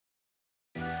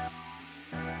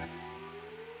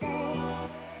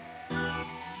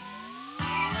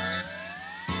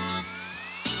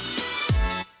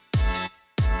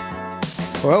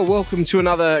Well, welcome to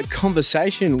another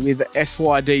conversation with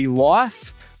SYD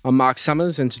Life. I'm Mark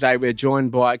Summers, and today we're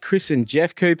joined by Chris and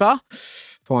Geoff Cooper.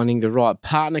 Finding the right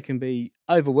partner can be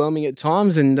overwhelming at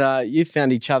times, and you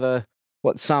found each other,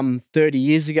 some 30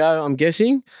 years ago, I'm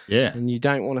guessing? Yeah. And you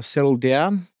don't want to settle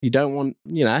down. You don't want,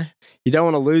 you don't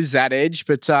want to lose that edge,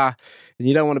 but and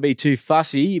you don't want to be too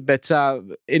fussy. But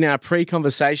in our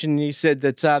pre-conversation, you said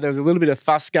that there was a little bit of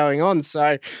fuss going on.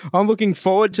 So I'm looking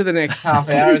forward to the next half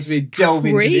hour as we delve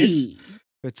into this.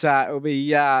 But it'll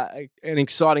be an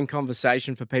exciting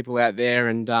conversation for people out there,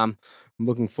 and I'm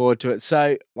looking forward to it.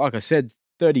 So, like I said,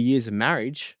 30 years of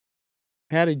marriage.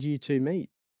 How did you two meet?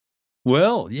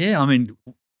 Well, yeah, I mean,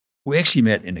 we actually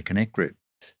met in a Connect group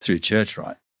through church,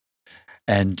 right?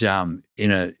 And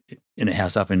in a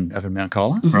house up in Mount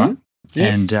Colah, Mm-hmm. right?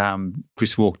 Yes. And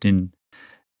Chris walked in,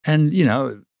 and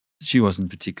she wasn't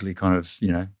particularly kind of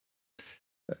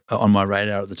on my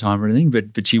radar at the time or anything,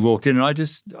 but she walked in, and I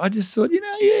just thought,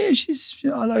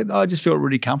 I just felt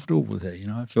really comfortable with her.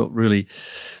 I felt really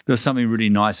there was something really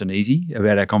nice and easy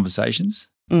about our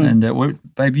conversations. And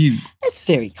babe, That's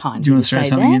very kind. do you want to say throw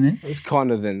something that. in there? It's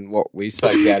kinder than what we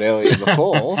spoke about earlier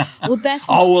before. Well, that's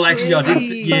Actually, I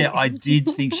did. great. I did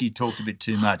think she talked a bit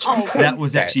too much. Oh, that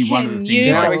was actually one of the Can things.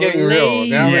 you Now we're getting real.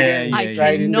 Now we're we're getting I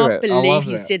straight into cannot it. I believe love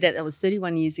he that. said that. That was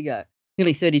 31 years ago,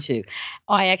 nearly 32.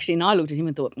 I looked at him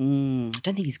and thought, I don't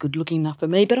think he's good looking enough for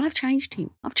me, but I've changed him.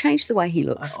 I've changed the way he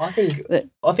looks. I think But-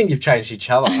 you've changed each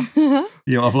other.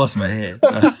 Yeah, I've lost my hair.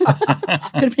 So.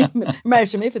 Could have been married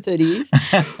to me for 30 years.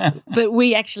 But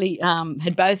we actually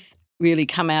had both really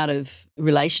come out of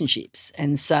relationships.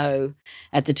 And so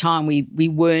at the time we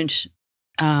weren't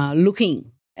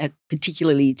looking at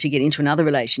particularly to get into another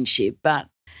relationship. But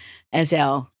as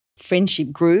our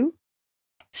friendship grew,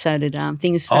 so did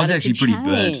things started I was actually to pretty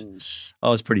burnt. change. I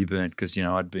was pretty burnt because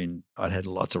I'd had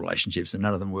lots of relationships and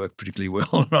none of them worked particularly well.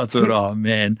 And I thought, oh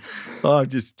man, I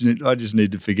just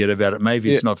need to forget about it.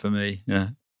 Maybe it's not for me. Yeah.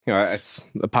 It's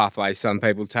the pathway some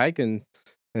people take, and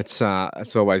it's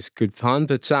always good fun.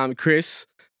 But Chris,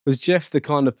 was Geoff the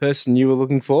kind of person you were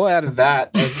looking for? Out of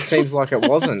that, it seems like it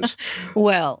wasn't.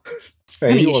 Well,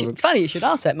 He wasn't. funny you should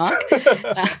ask that, Mark.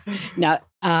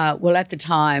 Well, at the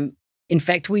time, in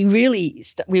fact, we really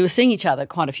we were seeing each other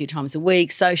quite a few times a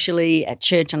week, socially, at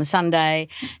church on a Sunday,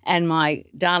 and my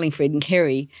darling friend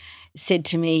Kerry said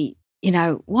to me,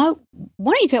 why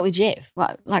don't you go out with Geoff?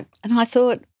 And I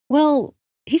thought, well,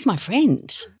 he's my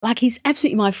friend. He's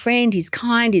absolutely my friend. He's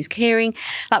kind, he's caring.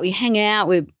 We hang out.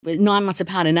 We're 9 months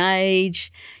apart in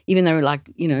age, even though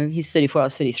he's 34, I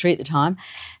was 33 at the time.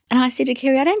 And I said to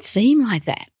Kerry, I don't see him like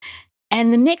that.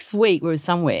 And the next week we were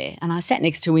somewhere and I sat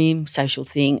next to him, social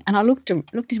thing, and I looked at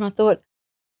him, I thought,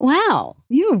 wow,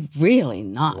 you're really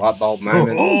nice. Light bulb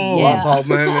moment. Yeah. Light bulb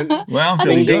moment. Well, I'm I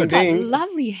feeling think he's good. got Ding.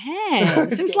 lovely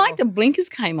hands. It's like the blinkers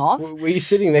came off. Were you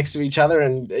sitting next to each other?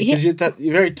 And because you're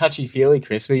very touchy-feely,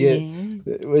 Chris. Were you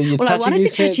Well, I touching wanted to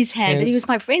his touch his hand, but he was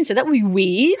my friend, so that would be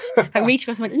weird. I reached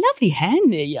across and went, lovely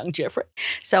hand there, young Geoffrey.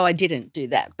 So I didn't do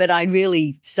that, but I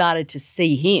really started to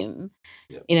see him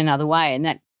in another way, and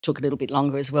that took a little bit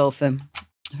longer as well for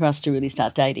us to really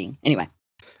start dating. Anyway.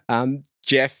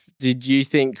 Geoff, did you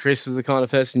think Chris was the kind of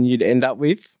person you'd end up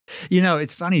with?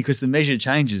 It's funny because the measure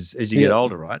changes as you get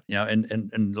older, right?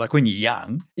 And like when you're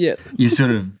young, you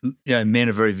sort of, men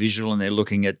are very visual and they're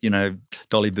looking at,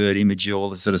 Dolly Bird imagery,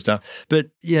 all this sort of stuff. But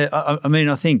yeah,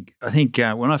 I think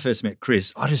when I first met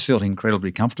Chris, I just felt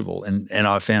incredibly comfortable and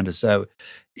I found her so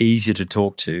easy to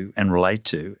talk to and relate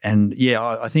to. And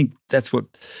yeah, I think that's what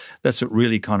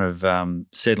really kind of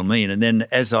settled me in. And then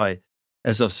as I've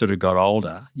sort of got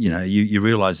older, you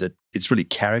realise that it's really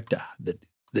character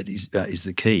that is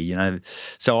the key.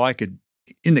 So I could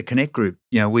in the Connect group,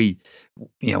 we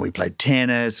played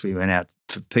tennis, we went out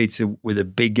for pizza with a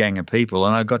big gang of people,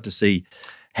 and I got to see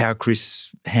how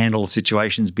Chris handled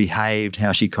situations, behaved,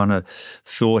 how she kind of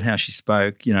thought, how she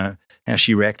spoke, how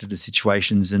she reacted to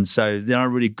situations. And so then I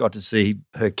really got to see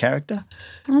her character,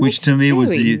 which to me was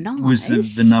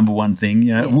the number one thing,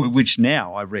 which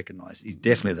now I recognise is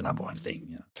definitely the number one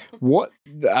thing. What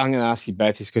I'm going to ask you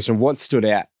both this question. What stood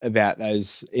out about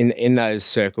those in those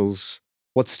circles?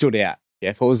 What stood out?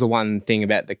 Yeah, what was the one thing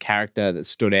about the character that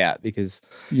stood out? Because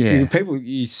people,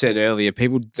 you said earlier,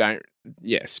 people don't,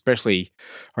 especially,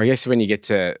 I guess when you get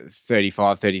to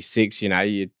 35, 36,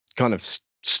 you kind of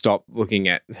stop looking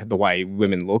at the way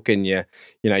women look, and you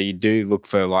do look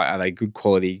for, like, are they good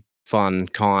quality, fun,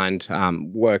 kind,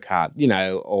 work hard,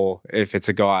 or if it's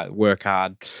a guy, work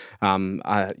hard,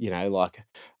 are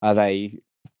they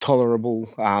tolerable?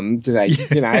 Do they,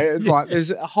 like,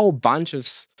 there's a whole bunch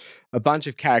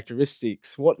of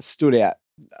characteristics. What stood out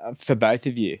for both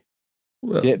of you?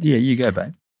 Well, yeah, you go,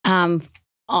 babe.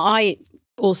 I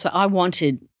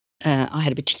wanted. I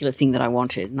had a particular thing that I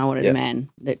wanted, and I wanted a man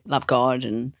that loved God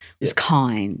and was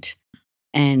kind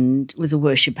and was a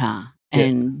worshipper.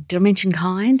 And did I mention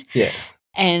kind? Yeah.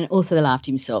 And also that laughed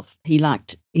himself. He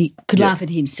could laugh at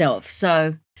himself.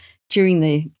 So during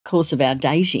the course of our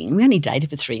dating, we only dated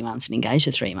for 3 months and engaged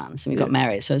for 3 months, and we got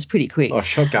married, so it was pretty quick. Oh,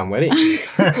 shotgun wedding.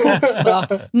 Well,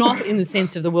 not in the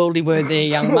sense of the worldly word there,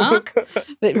 young Mark,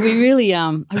 but we really,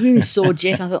 I really saw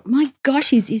Geoff and I thought, my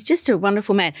gosh, he's just a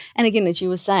wonderful man. And again, as you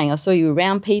were saying, I saw you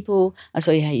around people, I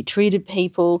saw how you treated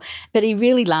people, but he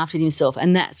really laughed at himself,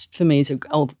 and that's, for me, is a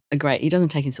great, he doesn't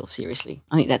take himself seriously.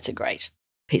 I think that's a great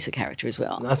piece of character as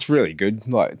well. That's really good,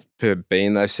 like to be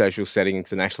in those social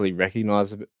settings and actually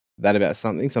recognise that about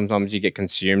something. Sometimes you get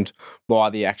consumed by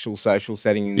the actual social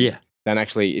setting. Yeah. Don't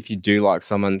actually, if you do like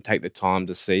someone, take the time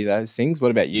to see those things.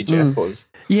 What about you, Geoff?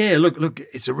 Yeah, look,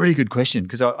 it's a really good question,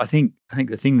 because I think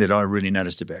the thing that I really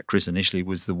noticed about Chris initially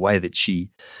was the way that she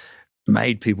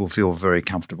made people feel very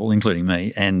comfortable, including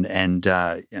me. And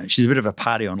she's a bit of a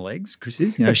party on legs, Chris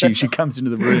is. She comes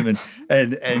into the room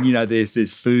and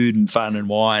there's food and fun and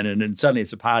wine and suddenly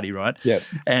it's a party, right? Yeah.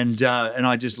 And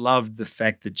I just loved the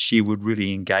fact that she would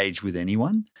really engage with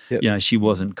anyone. Yep. She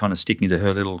wasn't kind of sticking to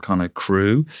her little kind of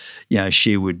crew.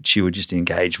 She would just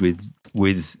engage with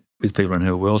people in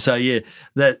her world. So yeah,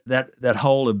 that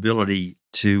whole ability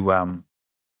to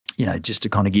just to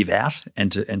kind of give out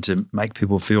and to make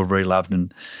people feel very loved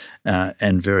and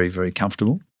very, very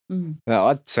comfortable. Well,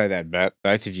 I'd say that about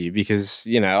both of you, because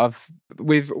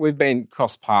we've been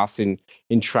cross paths in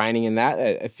training and that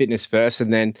at Fitness First,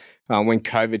 and then when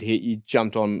COVID hit, you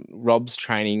jumped on Rob's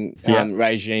training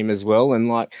regime as well, and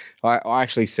like I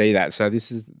actually see that. So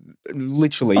this is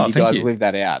literally you guys live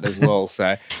that out as well.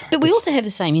 So, but we also have the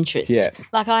same interest. Yeah.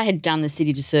 Like I had done the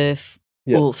City to Surf.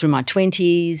 All through my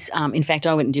 20s. In fact,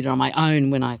 I went and did it on my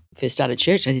own when I first started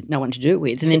church. I didn't know one to do it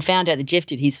with. And then found out that Geoff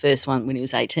did his first one when he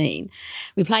was 18.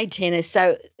 We played tennis.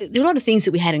 So there were a lot of things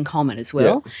that we had in common as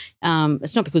well. Yeah.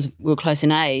 It's not because we were close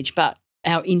in age, but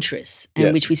our interests,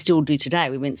 and which we still do today.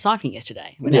 We went cycling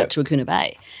yesterday. We went out to Akuna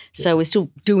Bay. So we're still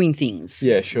doing things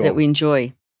that we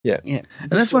enjoy. Yeah. And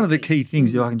that's one of the key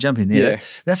things, if I can jump in there. Yeah.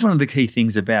 That's one of the key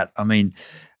things about being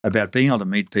able to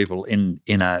meet people in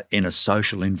a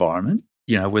social environment.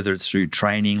 Whether it's through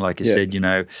training, like you said,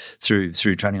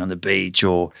 through training on the beach,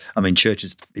 or church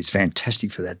is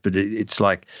fantastic for that. But it's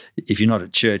like if you're not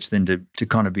at church, then to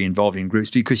kind of be involved in groups,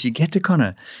 because you get to kind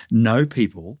of know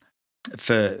people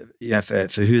for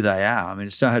who they are.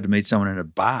 It's so hard to meet someone in a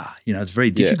bar. It's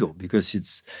very difficult because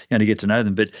it's to get to know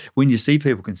them. But when you see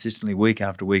people consistently week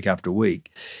after week after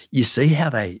week, you see how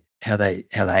they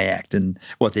act and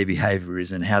what their behaviour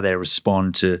is and how they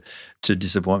respond to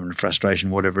disappointment,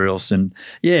 frustration, whatever else. And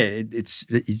it's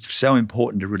so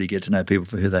important to really get to know people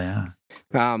for who they are.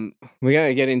 We're going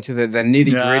to get into the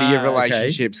nitty gritty of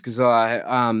relationships, because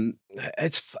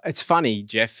it's funny,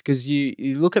 Geoff, because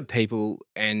you look at people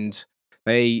and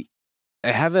they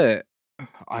have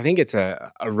I think it's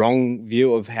a wrong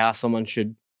view of how someone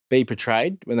should be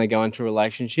portrayed when they go into a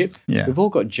relationship. Yeah. We've all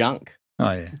got junk.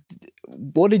 Oh yeah.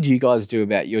 What did you guys do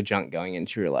about your junk going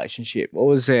into your relationship? What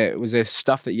was there? Was there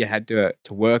stuff that you had to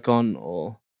work on,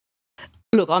 or?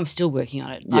 Look, I'm still working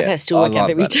on it. Like I still wake up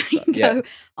every day and go,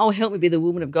 "Oh, help me be the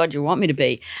woman of God you want me to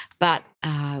be." But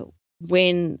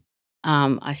when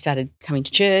I started coming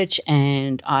to church,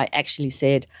 and I actually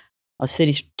said, I was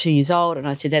 32 years old, and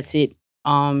I said, "That's it.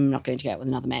 I'm not going to go out with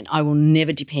another man. I will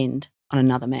never depend on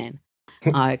another man.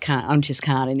 I can't. I just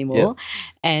can't anymore." Yeah.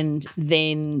 And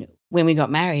then when we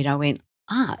got married, I went,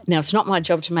 now it's not my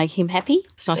job to make him happy.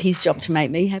 It's not his job to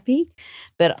make me happy.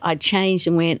 But I changed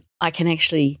and went, I can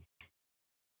actually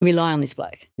rely on this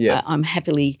bloke. Yeah. I'm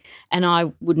happily, and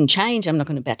I wouldn't change. I'm not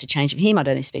about to change for him. I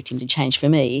don't expect him to change for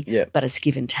me. Yeah. But it's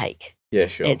give and take. Yeah,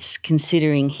 sure. It's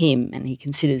considering him and he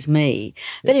considers me.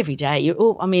 Yeah. But every day,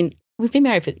 we've been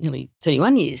married for nearly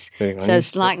 31 years.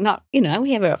 It's like not,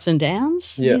 we have our ups and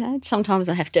downs. Yeah. Sometimes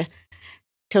I have to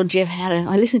tell Geoff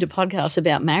I listen to podcasts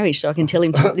about marriage so I can tell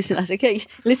him to listen. I said, okay,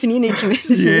 listen, you need to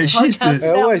listen to this podcast about marriage. It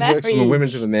always works from a women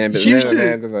to the man, but she used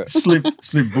to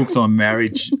slip books on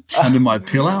marriage under my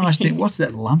pillow. I think, what's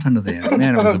that lump under there?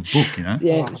 Man, it was a book,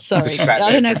 Yeah, sorry.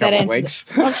 I don't know if that answers.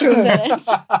 I'm not sure if that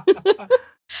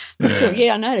answers. Sure.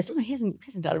 Yeah, I noticed. He hasn't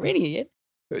done a reading yet.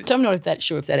 So I'm not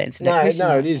sure if that answered that question.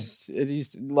 No, it is. It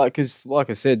is because, like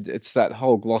I said, it's that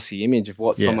whole glossy image of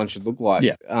what someone should look like.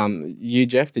 Yeah. You,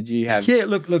 Geoff, did you have? Yeah.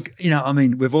 Look.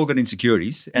 We've all got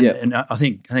insecurities, and I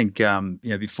think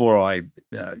before I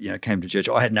came to church,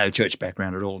 I had no church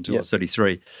background at all until I was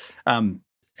 33, and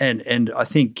I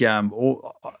think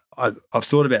I I've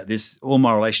thought about this. All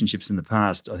my relationships in the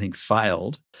past, I think,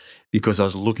 failed because I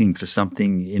was looking for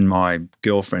something in my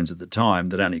girlfriends at the time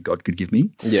that only God could give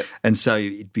me. Yeah. And so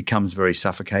it becomes very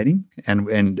suffocating.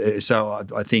 And so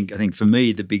I think for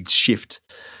me the big shift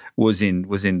was in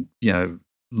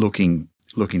looking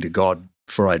to God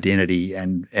for identity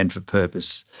and for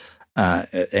purpose,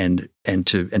 and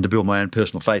to build my own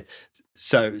personal faith.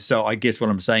 So I guess what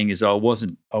I'm saying is I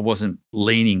wasn't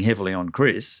leaning heavily on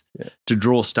Chris to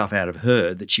draw stuff out of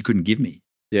her that she couldn't give me.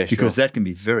 Yeah, because that can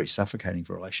be very suffocating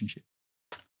for a relationship.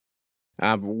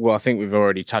 Well, I think we've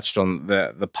already touched on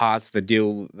the parts, the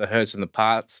deal, the hurts and the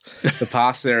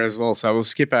past there as well. So we'll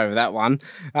skip over that one.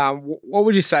 What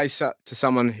would you say to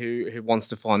someone who wants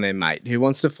to find their mate, who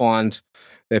wants to find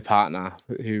their partner,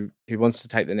 who wants to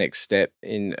take the next step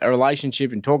in a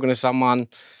relationship and talking to someone?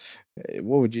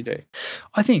 What would you do?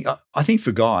 I think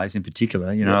for guys in particular,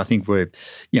 I think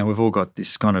we've all got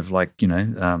this kind of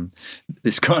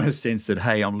this kind of sense that,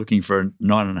 hey, I'm looking for a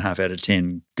 9.5 out of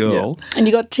 10 girl, and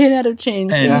you got 10 out of 10.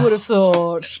 You would have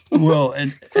thought. Well,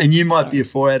 and you might be a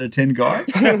 4 out of 10 guy,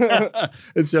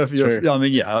 and so if you're,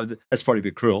 that's probably a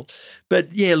bit cruel,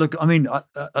 but look, I mean,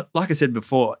 like I said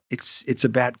before, it's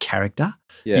about character,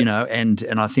 and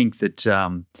I think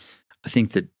that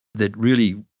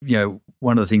really,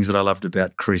 one of the things that I loved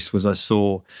about Chris was I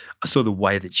saw the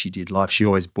way that she did life. She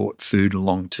always brought food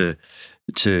along to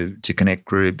connect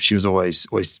groups. She was always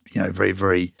very,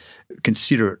 very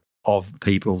considerate of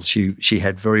people. She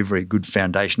had very, very good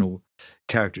foundational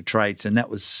character traits, and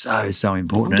that was so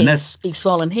important. And that's big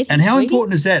swollen head. And how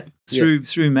important is that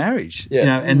through marriage?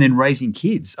 And then raising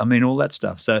kids. I mean, all that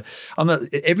stuff. So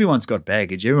everyone's got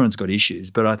baggage, everyone's got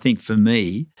issues, but I think for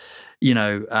me,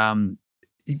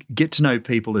 get to know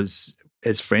people as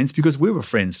friends, because we were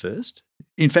friends first.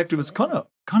 In fact, it was kind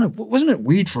of wasn't it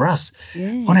weird for us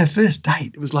on our first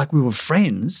date? It was like we were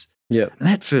friends. Yeah. And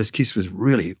that first kiss was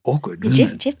really awkward.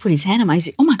 Jeff put his hand on my, he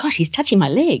said, "Oh my gosh, he's touching my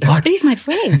leg." But he's my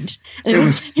friend.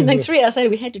 And then 3 hours later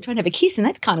we had to try and have a kiss, and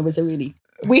that kind of was a really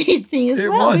weird thing as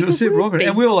well. It was super awkward.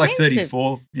 And we were like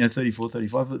 34,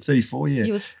 35, 34,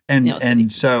 yeah.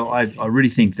 And so I really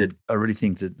think that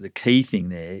the key thing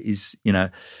there is,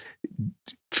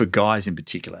 for guys in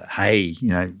particular, hey,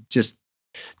 just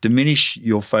diminish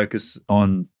your focus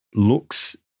on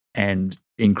looks and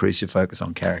increase your focus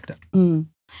on character.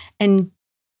 And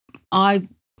I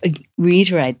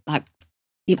reiterate,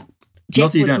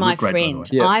 Geoff was my friend.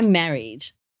 I married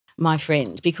my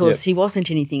friend because he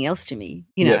wasn't anything else to me,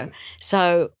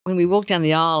 So when we walked down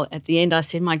the aisle at the end, I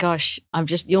said, "My gosh,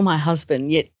 you're my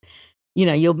husband, yet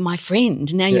you're my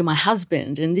friend. Now you're my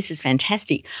husband, and this is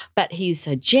fantastic." But he's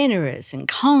so generous and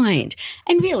kind.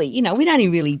 And really, we'd only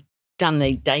really done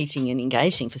the dating and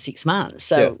engaging for 6 months.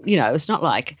 So, it's not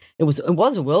like it was a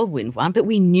whirlwind one, but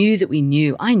we knew that we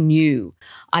knew.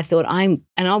 I thought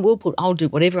I'll do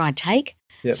whatever I take.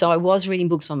 Yep. So I was reading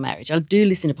books on marriage. I do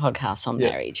listen to podcasts on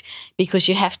marriage, because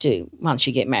you have to, once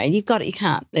you get married, you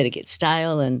can't let it get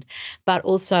stale. But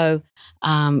also,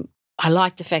 I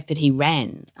liked the fact that he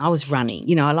ran. I was running.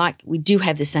 We do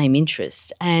have the same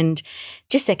interests, and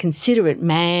just that considerate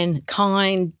man,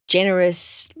 kind,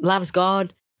 generous, loves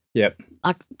God. Yep.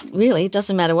 Really, it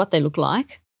doesn't matter what they look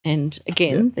like. And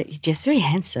again, he's just very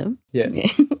handsome. Yeah.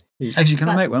 Actually, can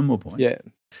I make one more point? Yeah.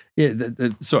 Yeah.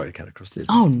 Sorry to cut across there.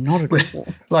 Oh, not at all.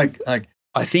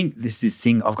 I think this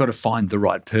thing, I've got to find the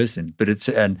right person, but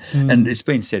and it's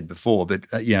been said before, but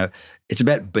it's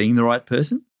about being the right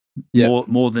person.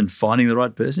 More than finding the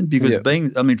right person, because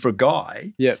for a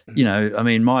guy,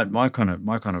 my kind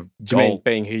of goal,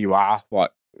 being who you are,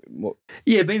 what?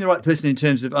 Yeah, being the right person in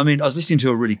terms of, I was listening to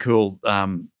a really cool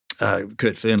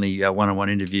Kurt Fearnley one-on-one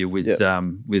interview with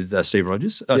Steve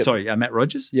Rogers. Matt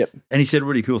Rogers. Yep. And he said a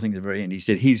really cool thing at the very end. He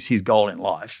said his goal in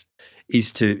life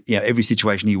is to, every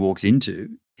situation he walks into,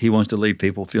 he wants to leave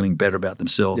people feeling better about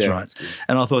themselves, right?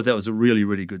 And I thought that was a really,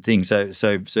 really good thing. So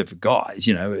for guys,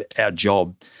 our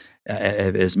job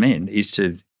as men is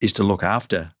to look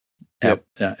after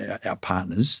our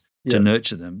partners, to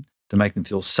nurture them, to make them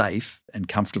feel safe and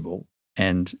comfortable,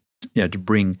 and to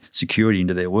bring security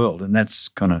into their world. And that's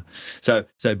kind of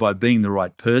so by being the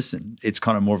right person, it's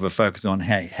kind of more of a focus on,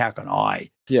 hey, how can I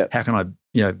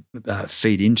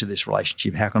feed into this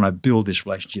relationship? How can I build this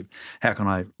relationship? How can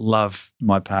I love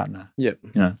my partner?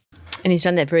 And he's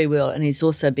done that very well, and he's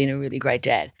also been a really great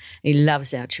dad. He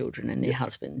loves our children and their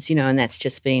husbands, and that's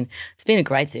just been a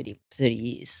great 30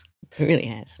 years. It really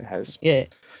has. It has. Yeah.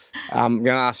 I'm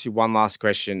going to ask you one last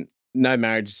question. No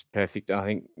marriage is perfect. I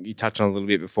think you touched on it a little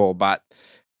bit before, but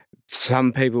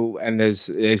some people, and there's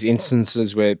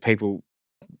instances where people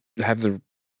have the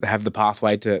have the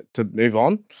pathway to move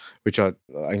on, which I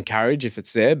encourage if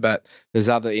it's there. But there's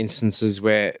other instances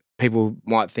where people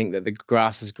might think that the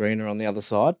grass is greener on the other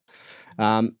side.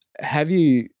 Have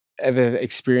you ever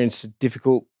experienced a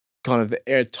difficult kind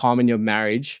of time in your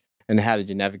marriage, and how did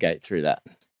you navigate through that?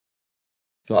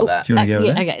 Like that. Do you want to go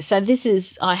with that? Okay,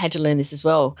 so I had to learn this as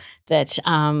well, that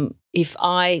if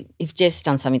Geoff's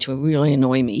done something to really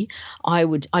annoy me,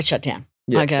 I'd shut down.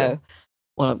 I go, sure.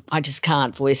 Well, I just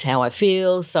can't voice how I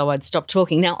feel, so I'd stop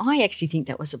talking. Now, I actually think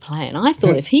that was a plan. I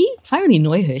thought if I really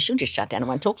annoy her, she'll just shut down and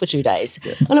won't talk for 2 days.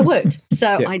 Yeah. And it worked.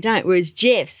 So I don't. Whereas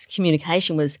Geoff's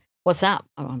communication was, what's up?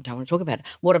 Oh, I don't want to talk about it.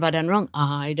 What have I done wrong?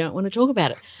 I don't want to talk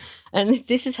about it. And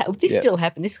this still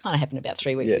happened. This kind of happened about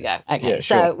 3 weeks ago. Okay,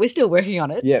 so we're still working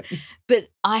on it. Yeah. But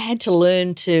I had to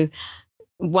learn to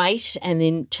wait and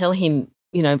then tell him,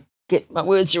 get my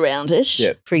words around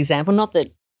it, for example. Not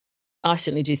that I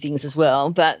certainly do things as well,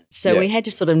 but so we had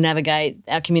to sort of navigate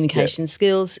our communication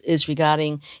skills is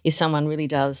regarding if someone really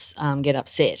does get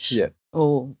upset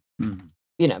or,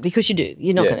 because you do.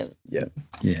 You're not going to.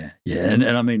 Yeah. And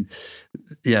I mean,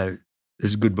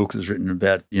 there's a good book that's written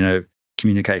about,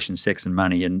 communication, sex and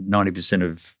money, and 90%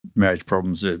 of marriage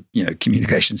problems are,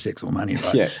 communication, sex or money,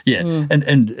 right? Yeah.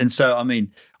 And so, I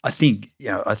mean, I think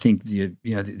the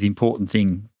important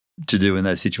thing to do in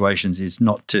those situations is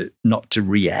not to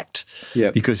react. Yeah.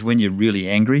 Because when you're really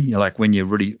angry, when you're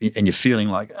really and you're feeling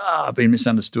like, I've been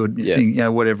misunderstood, you think,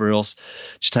 whatever else,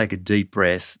 just take a deep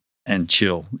breath and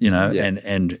chill,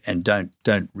 and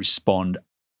don't respond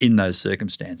in those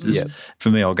circumstances. Yeah. For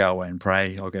me, I'll go away and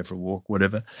pray. I'll go for a walk,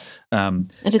 whatever.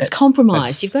 And it's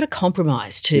compromise. You've got to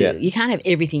compromise too. Yeah. You can't have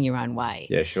everything your own way.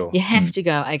 Yeah, sure. You have to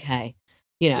go, okay,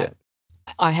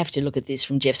 I have to look at this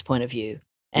from Geoff's point of view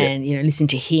and, listen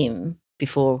to him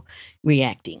before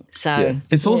reacting. So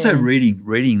it's also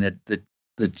reading that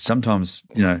sometimes,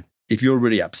 if you're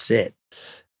really upset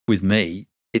with me,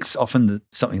 it's often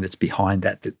something that's behind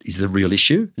that is the real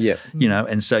issue. Yeah.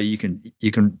 And so you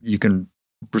can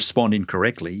respond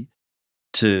incorrectly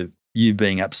to you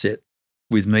being upset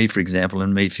with me, for example,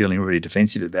 and me feeling really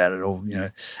defensive about it, or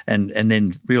and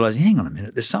then realizing, hang on a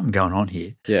minute, there's something going on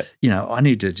here. Yeah, I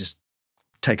need to just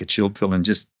take a chill pill and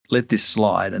just let this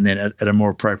slide, and then at a more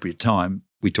appropriate time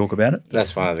we talk about it.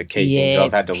 That's one of the key things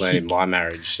I've had to learn in my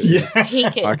marriage.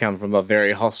 I come from a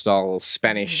very hostile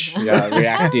Spanish,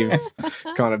 reactive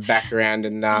kind of background,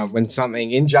 and when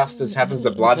something injustice happens, the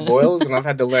blood boils, and I've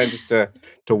had to learn just to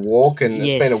walk, and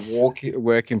it's been a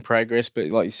work in progress. But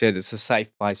like you said, it's a safe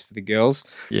place for the girls.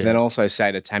 Yeah. And then also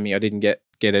say to Tammy, I didn't get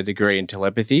a degree in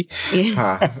telepathy.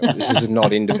 Yeah. This is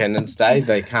not Independence Day.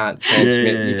 They can't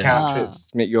transmit. You can't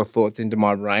transmit your thoughts into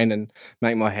my brain and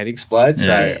make my head explode.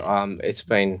 Yeah. So it's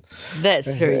been.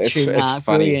 That's very true, Mark. It's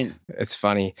funny. Brilliant. It's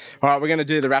funny. All right, we're going to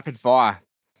do the rapid fire.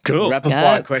 Cool. Rapid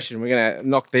fire question. We're going to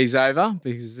knock these over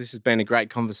because this has been a great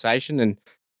conversation, and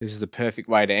this is the perfect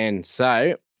way to end.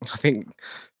 So I think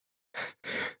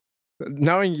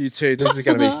knowing you two, this is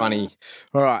going to be funny.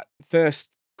 All right,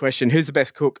 first question: who's the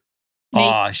best cook? Me.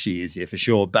 Oh, she is, for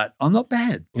sure. But I'm not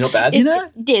bad. You're not bad?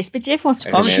 Yes, but Geoff wants to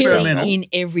put chili in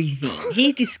everything.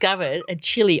 He discovered a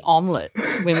chili omelette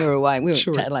when we were away. We were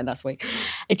to Adelaide last week.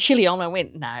 A chili omelette. I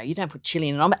went, no, you don't put chili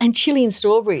in an omelette. And chili and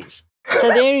strawberries. So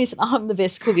there is, I'm the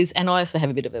best cook, and I also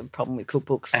have a bit of a problem with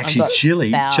cookbooks. Actually,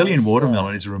 chili and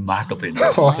watermelon is remarkably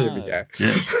nice. Oh, here we go.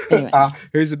 Yeah. Anyway.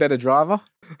 Who's the better driver?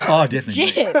 Oh,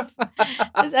 definitely. Geoff.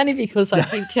 It's only because I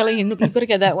keep telling him, look, you've got to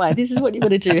go that way. This is what you've got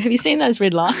to do. Have you seen those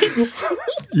red lights?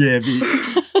 Yeah,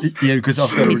 because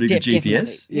I've got a really good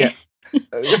GPS. Yeah.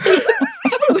 A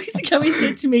couple of weeks ago, he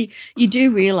said to me, you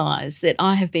do realise that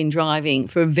I have been driving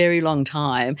for a very long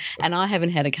time and I haven't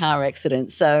had a car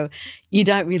accident, so you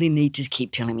don't really need to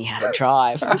keep telling me how to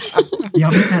drive. Yeah,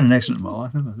 I've never had an accident in my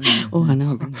life, have I? Oh, I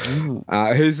know.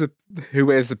 Who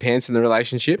wears the pants in the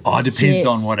relationship? Oh, it depends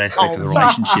on what aspect of the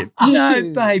relationship.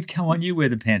 No, babe, come on, you wear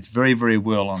the pants very, very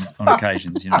well on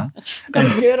occasions, Got a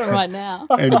skirt on right now.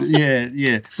 And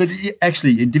yeah. But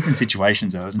actually, in different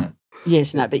situations, though, isn't it?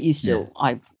 Yes, no, but you still,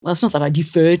 it's not that I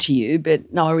defer to you,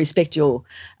 but no, I respect your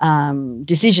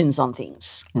decisions on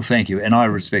things. Well, thank you. And I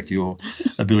respect your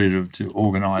ability to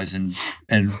organise and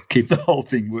keep the whole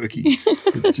thing working.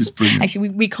 It's just brilliant. Actually,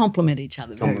 we complement each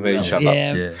other.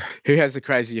 Yeah. Who has the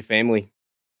crazier family?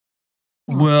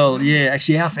 Well,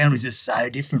 actually our families are so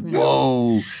different.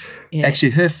 Whoa. Yeah.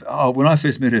 Actually, when I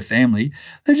first met her family,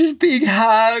 they're just big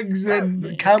hugs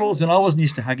and cuddles, and I wasn't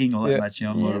used to hugging all that much.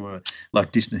 I'm more of a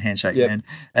like distant handshake man.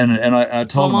 And I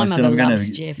told myself I'm going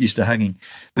to get used to hugging.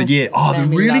 But the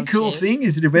really cool thing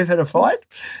is that if we've had a fight,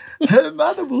 her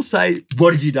mother will say,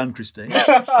 "What have you done, Christine?"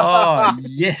 Oh,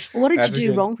 yes. What did you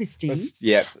do wrong, Christine?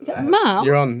 Yeah, Mum,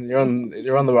 you're on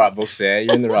the right books there.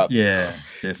 You're in the right. Yeah,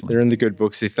 definitely. You're in the good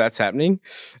books if that's happening.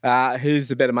 Who's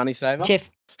the better money saver? Geoff.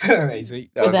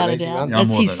 Easy. That Without was a an easy doubt. one.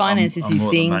 That's his finances, his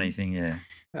thing. Money thing, yeah.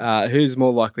 Who's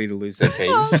more likely to lose their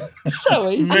keys?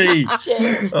 So easy. Me.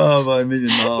 Geoff. Oh, by a million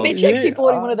miles. Mitch actually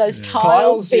bought him one of those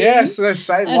Tiles, things. yes, they're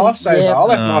lifesaver. Yeah. I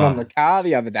left mine on the car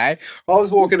the other day. I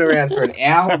was walking around for an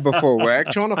hour before work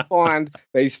trying to find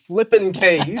these flipping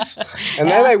keys, and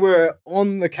there they were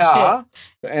on the car.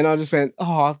 And I just went,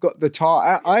 oh, I've got the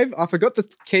tile. I forgot the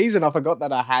keys, and I forgot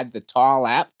that I had the tile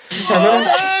app.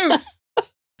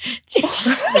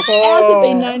 Ours have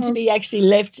been known to be actually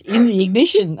left in the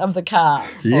ignition of the car.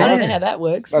 Yeah. I don't know how that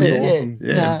works. That's but awesome.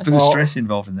 Yeah, No. but the stress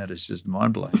involved in that is just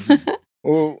mind-blowing. Isn't it?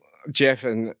 Well, Geoff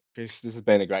and Chris, this has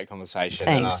been a great conversation.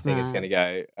 And I Thanks, think it's Mark. going to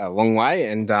go a long way.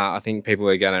 And I think people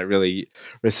are going to really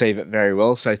receive it very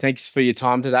well. So thanks for your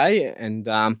time today. And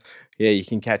you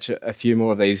can catch a few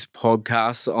more of these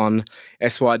podcasts on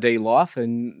SYD Life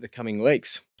in the coming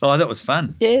weeks. Oh, that was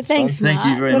fun. Yeah, thanks, Thank Mark.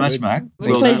 you very much, Mark. Well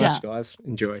Thank you pleasure. very much, guys.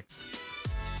 Enjoy.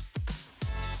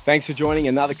 Thanks for joining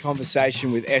another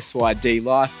conversation with SYD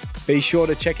Life. Be sure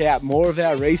to check out more of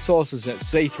our resources at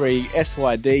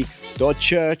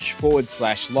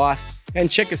c3syd.church/life and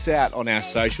check us out on our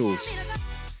socials.